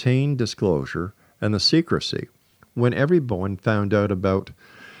maintain disclosure and the secrecy when everyone found out about,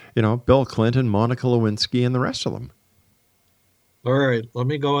 you know, Bill Clinton, Monica Lewinsky, and the rest of them? All right, let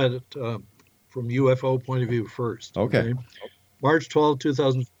me go at it from UFO point of view first. Okay. March 12,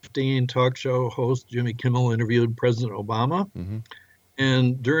 2015, talk show host Jimmy Kimmel interviewed President Obama. Mm-hmm.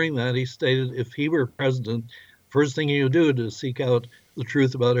 And during that, he stated if he were president, first thing he would do is seek out the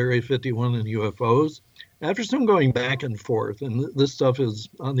truth about Area 51 and UFOs. After some going back and forth, and this stuff is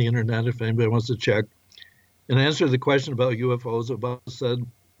on the internet if anybody wants to check, in answer to the question about UFOs, Obama said,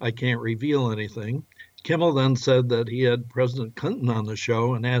 I can't reveal anything. Kimmel then said that he had President Clinton on the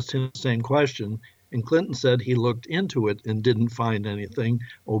show and asked him the same question. And Clinton said he looked into it and didn't find anything.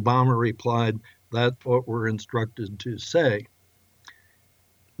 Obama replied, that's what we're instructed to say.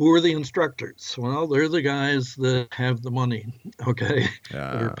 Who are the instructors? Well, they're the guys that have the money, okay?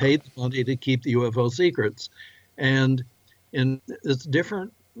 Yeah. They're paid the money to keep the UFO secrets. And it's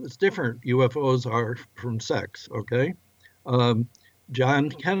different. It's different. UFOs are from sex, okay? John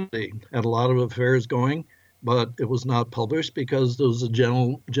Kennedy had a lot of affairs going, but it was not published because there was a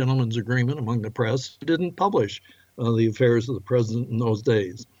gentleman's agreement among the press. It didn't publish the affairs of the president in those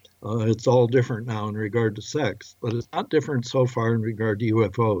days. It's all different now in regard to sex, but it's not different so far in regard to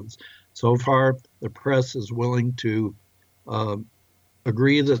UFOs. So far, the press is willing to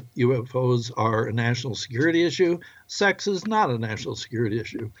agree that UFOs are a national security issue. Sex is not a national security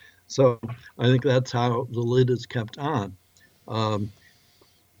issue. So I think that's how the lid is kept on.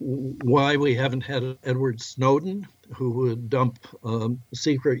 Why we haven't had Edward Snowden, who would dump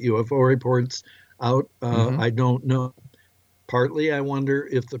secret UFO reports out, I don't know. Partly, I wonder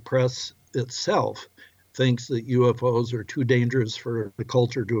if the press itself thinks that UFOs are too dangerous for the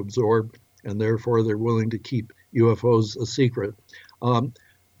culture to absorb, and therefore they're willing to keep UFOs a secret.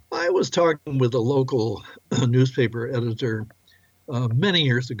 I was talking with a local newspaper editor many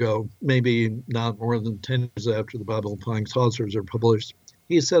years ago, maybe not more than 10 years after the Babel Flying Saucers are published.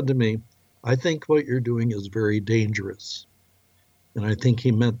 He said to me, I think what you're doing is very dangerous. And I think he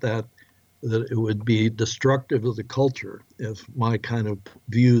meant that it would be destructive of the culture if my kind of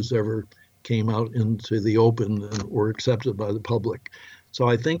views ever came out into the open and were accepted by the public. So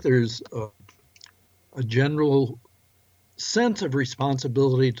I think there's a general sense of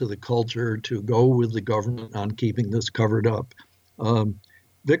responsibility to the culture to go with the government on keeping this covered up.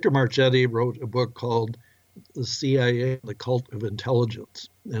 Victor Marchetti wrote a book called The CIA, The Cult of Intelligence.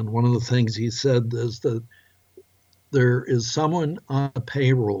 And one of the things he said is that there is someone on the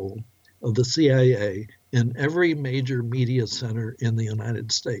payroll of the CIA in every major media center in the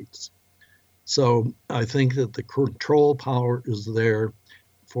United States. So I think that the control power is there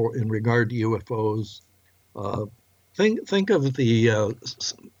in regard to UFOs. Think of the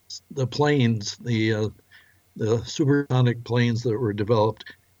planes, the supersonic planes that were developed,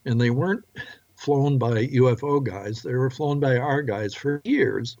 and they weren't flown by UFO guys. They were flown by our guys for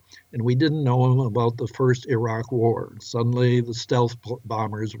years, and we didn't know them about the first Iraq War. Suddenly, the stealth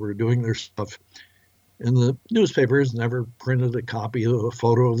bombers were doing their stuff, and the newspapers never printed a copy of a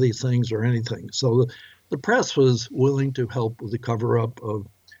photo of these things or anything. So the press was willing to help with the cover-up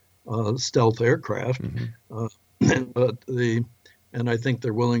of stealth aircraft, and I think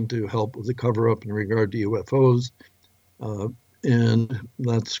they're willing to help with the cover-up in regard to UFOs. And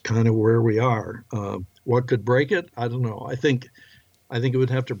that's kind of where we are. What could break it? I don't know. I think it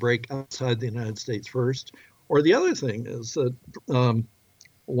would have to break outside the United States first. Or the other thing is that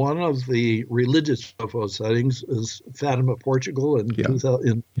one of the religious UFO sightings is Fatima, Portugal in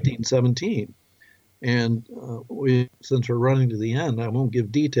 1917. And since we're running to the end, I won't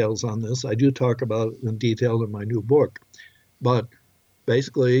give details on this. I do talk about it in detail in my new book. But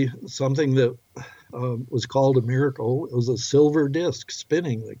basically, something that was called a miracle. It was a silver disc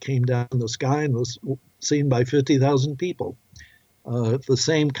spinning that came down the sky and was seen by 50,000 people. If the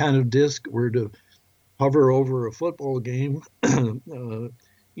same kind of disc were to hover over a football game,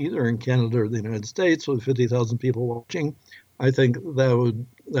 either in Canada or the United States, with 50,000 people watching, I think that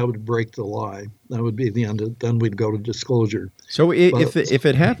would break the lie. That would be the end. Then we'd go to disclosure. So if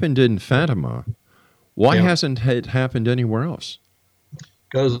it happened in Fatima, why hasn't it happened anywhere else?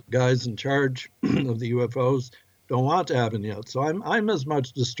 Because the guys in charge of the UFOs don't want to happen yet. So I'm as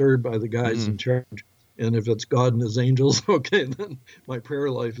much disturbed by the guys in charge. And if it's God and his angels, okay, then my prayer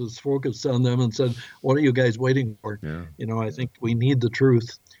life is focused on them and said, what are you guys waiting for? Yeah. I think we need the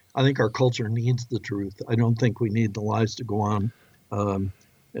truth. I think our culture needs the truth. I don't think we need the lies to go on.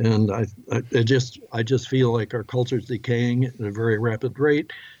 And I just feel like our culture is decaying at a very rapid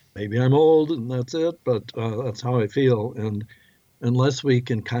rate. Maybe I'm old and that's it, but that's how I feel. And unless we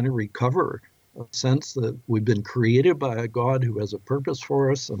can kind of recover a sense that we've been created by a God who has a purpose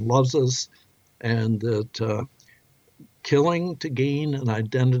for us and loves us, and that killing to gain an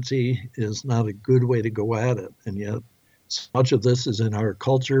identity is not a good way to go at it. And yet so much of this is in our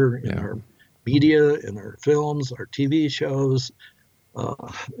culture, in our media, in our films, our TV shows.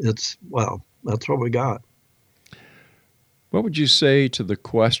 That's what we got. What would you say to the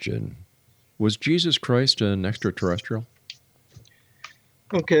question, was Jesus Christ an extraterrestrial?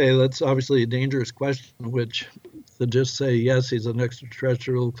 Okay, that's obviously a dangerous question, which to just say, yes, he's an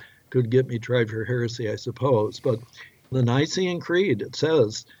extraterrestrial could get me tried for heresy, I suppose. But the Nicene Creed, it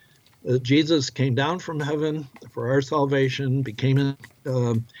says that Jesus came down from heaven for our salvation, became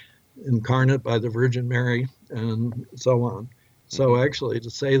incarnate by the Virgin Mary, and so on. So actually, to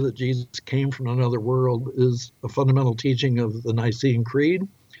say that Jesus came from another world is a fundamental teaching of the Nicene Creed.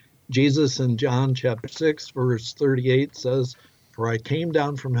 Jesus in John chapter 6, verse 38 says, "For I came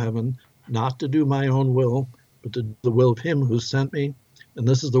down from heaven, not to do my own will, but to do the will of him who sent me. And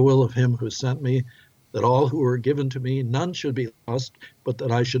this is the will of him who sent me, that all who are given to me, none should be lost, but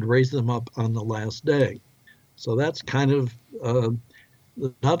that I should raise them up on the last day." So that's kind of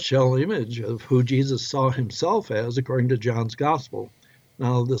the nutshell image of who Jesus saw himself as, according to John's Gospel.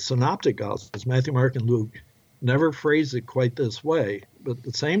 Now, the Synoptic Gospels, Matthew, Mark, and Luke, never phrase it quite this way. But at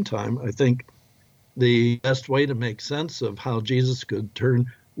the same time, I think the best way to make sense of how Jesus could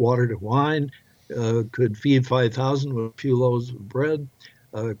turn water to wine, could feed 5,000 with a few loaves of bread,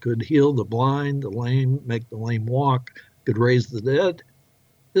 could heal the blind, the lame, make the lame walk, could raise the dead.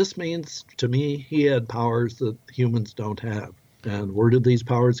 This means, to me, he had powers that humans don't have. And where did these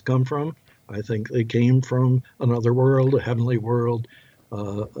powers come from? I think they came from another world, a heavenly world,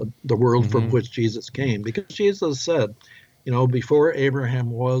 the world from which Jesus came. Because Jesus said, before Abraham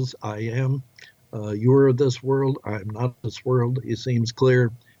was, I am. You are of this world, I am not of this world. It seems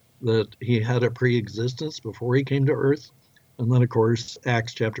clear that he had a pre-existence before he came to earth. And then, of course,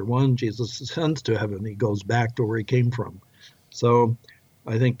 Acts chapter 1, Jesus ascends to heaven. He goes back to where he came from. So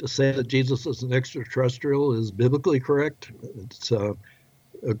I think to say that Jesus is an extraterrestrial is biblically correct. It's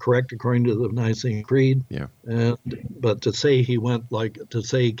correct according to the Nicene Creed. Yeah. But to say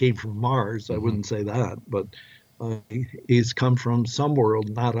he came from Mars, I wouldn't say that. But he's come from some world,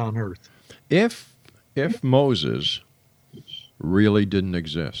 not on Earth. If Moses really didn't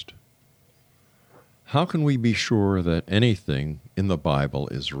exist, how can we be sure that anything in the Bible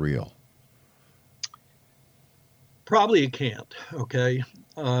is real? Probably you can't, okay?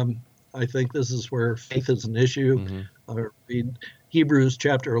 I think this is where faith is an issue. Read Hebrews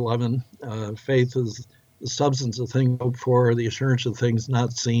chapter 11. Faith is the substance of things hoped for, the assurance of things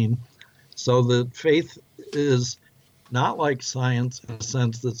not seen. So that faith is not like science in the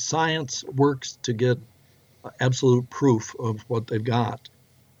sense that science works to get absolute proof of what they've got.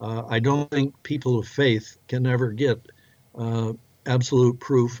 I don't think people of faith can ever get absolute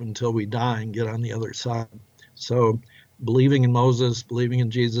proof until we die and get on the other side. So believing in Moses, believing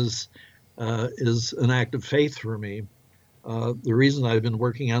in Jesus is an act of faith for me. The reason I've been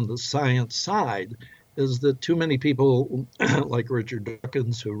working on the science side is that too many people, like Richard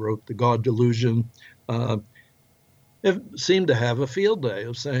Dawkins, who wrote The God Delusion, seem to have a field day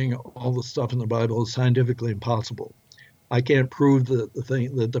of saying all the stuff in the Bible is scientifically impossible. I can't prove that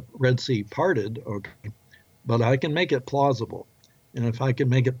the Red Sea parted, okay, but I can make it plausible. And if I can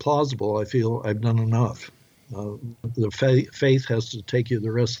make it plausible, I feel I've done enough. The faith has to take you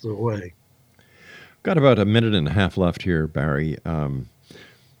the rest of the way. Got about a minute and a half left here, Barry.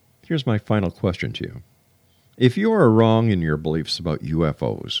 Here's my final question to you. If you are wrong in your beliefs about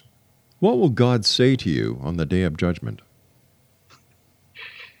UFOs, what will God say to you on the Day of Judgment?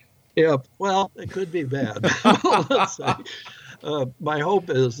 Yeah, well, it could be bad. Let's say. My hope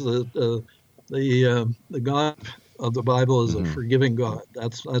is that the God of the Bible is a forgiving God.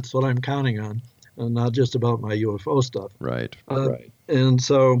 That's what I'm counting on, not just about my UFO stuff. Right. Right. And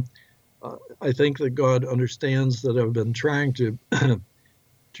so I think that God understands that I've been trying to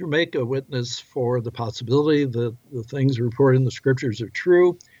to make a witness for the possibility that the things reported in the scriptures are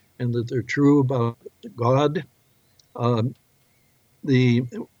true and that they're true about God.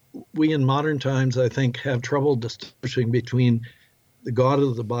 We in modern times, I think, have trouble distinguishing between the God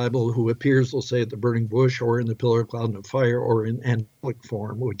of the Bible who appears, we'll say, at the burning bush or in the pillar of cloud and fire or in angelic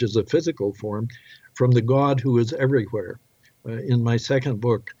form, which is a physical form, from the God who is everywhere. In my second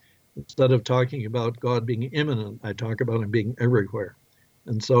book, instead of talking about God being immanent, I talk about him being everywhere.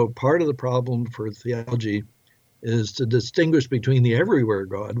 And so part of the problem for theology is to distinguish between the everywhere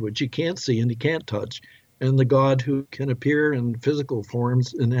God, which you can't see and you can't touch, and the God who can appear in physical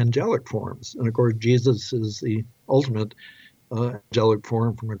forms, in angelic forms. And of course, Jesus is the ultimate angelic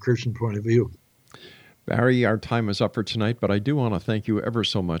form from a Christian point of view. Barry, our time is up for tonight, but I do want to thank you ever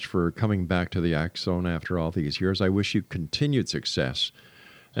so much for coming back to the X Zone after all these years. I wish you continued success.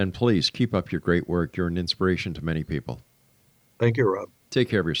 And please keep up your great work. You're an inspiration to many people. Thank you, Rob. Take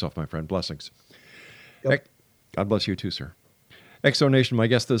care of yourself, my friend. Blessings. Yep. God bless you too, sir. X Zone Nation, my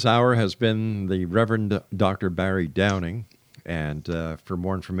guest this hour has been the Reverend Dr. Barry Downing. And for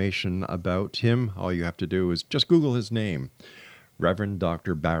more information about him, all you have to do is just Google his name, Reverend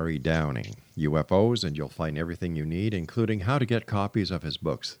Dr. Barry Downing, UFOs, and you'll find everything you need, including how to get copies of his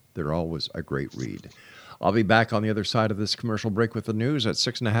books. They're always a great read. I'll be back on the other side of this commercial break with the news at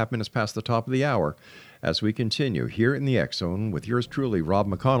 6.5 minutes past the top of the hour as we continue here in the X Zone with yours truly, Rob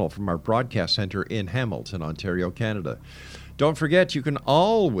McConnell, from our broadcast center in Hamilton, Ontario, Canada. Don't forget, you can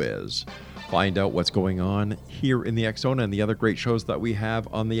always find out what's going on here in the X Zone and the other great shows that we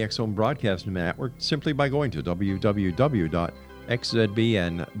have on the X Zone Broadcast Network simply by going to www.xzbn.net.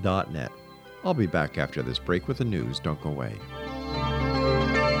 I'll be back after this break with the news. Don't go away.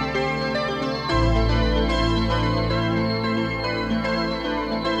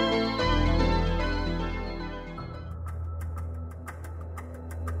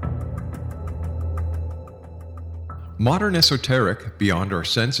 Modern Esoteric, Beyond Our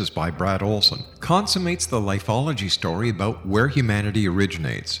Senses by Brad Olson, consummates the lifology story about where humanity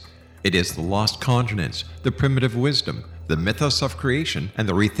originates. It is the lost continents, the primitive wisdom, the mythos of creation, and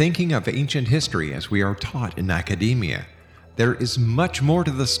the rethinking of ancient history as we are taught in academia. There is much more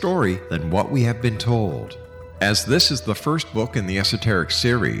to the story than what we have been told. As this is the first book in the Esoteric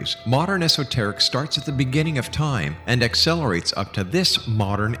series, Modern Esoteric starts at the beginning of time and accelerates up to this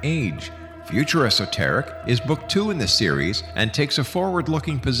modern age. Future Esoteric is book 2 in the series and takes a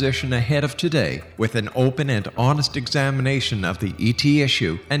forward-looking position ahead of today with an open and honest examination of the ET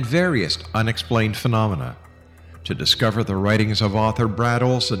issue and various unexplained phenomena. To discover the writings of author Brad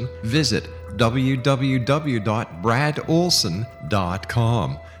Olson, visit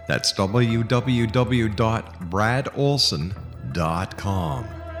www.bradolson.com. That's www.bradolson.com.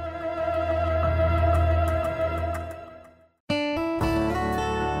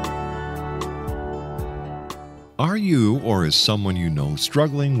 Are you or is someone you know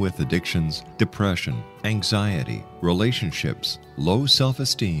struggling with addictions, depression, anxiety, relationships, low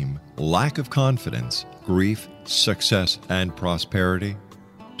self-esteem, lack of confidence, grief, success, and prosperity?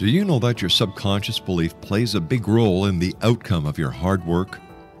 Do you know that your subconscious belief plays a big role in the outcome of your hard work?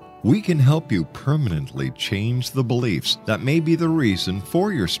 We can help you permanently change the beliefs that may be the reason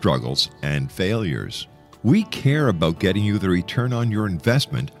for your struggles and failures. We care about getting you the return on your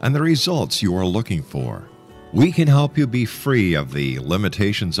investment and the results you are looking for. We can help you be free of the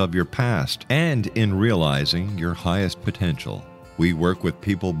limitations of your past and in realizing your highest potential. We work with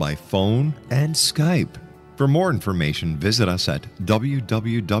people by phone and Skype. For more information, visit us at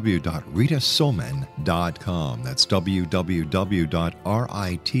www.ritasoman.com. That's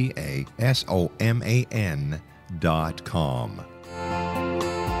www.ritasoman.com.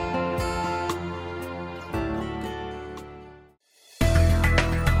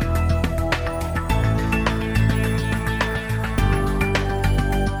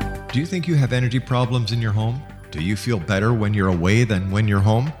 Do you think you have energy problems in your home? Do you feel better when you're away than when you're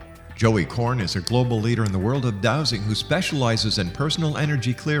home? Joey Korn is a global leader in the world of dowsing who specializes in personal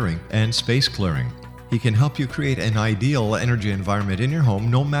energy clearing and space clearing. He can help you create an ideal energy environment in your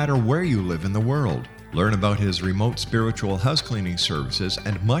home no matter where you live in the world. Learn about his remote spiritual house cleaning services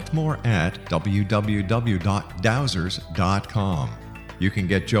and much more at www.dowsers.com. You can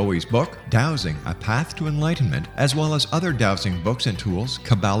get Joey's book, Dowsing, A Path to Enlightenment, as well as other dowsing books and tools,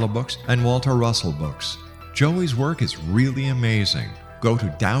 Kabbalah books, and Walter Russell books. Joey's work is really amazing. Go to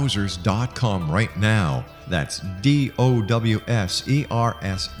dowsers.com right now. That's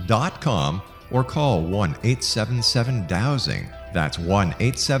DOWSERS.com or call 1-877-DOWSING. That's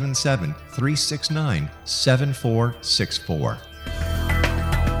 1-877-369-7464.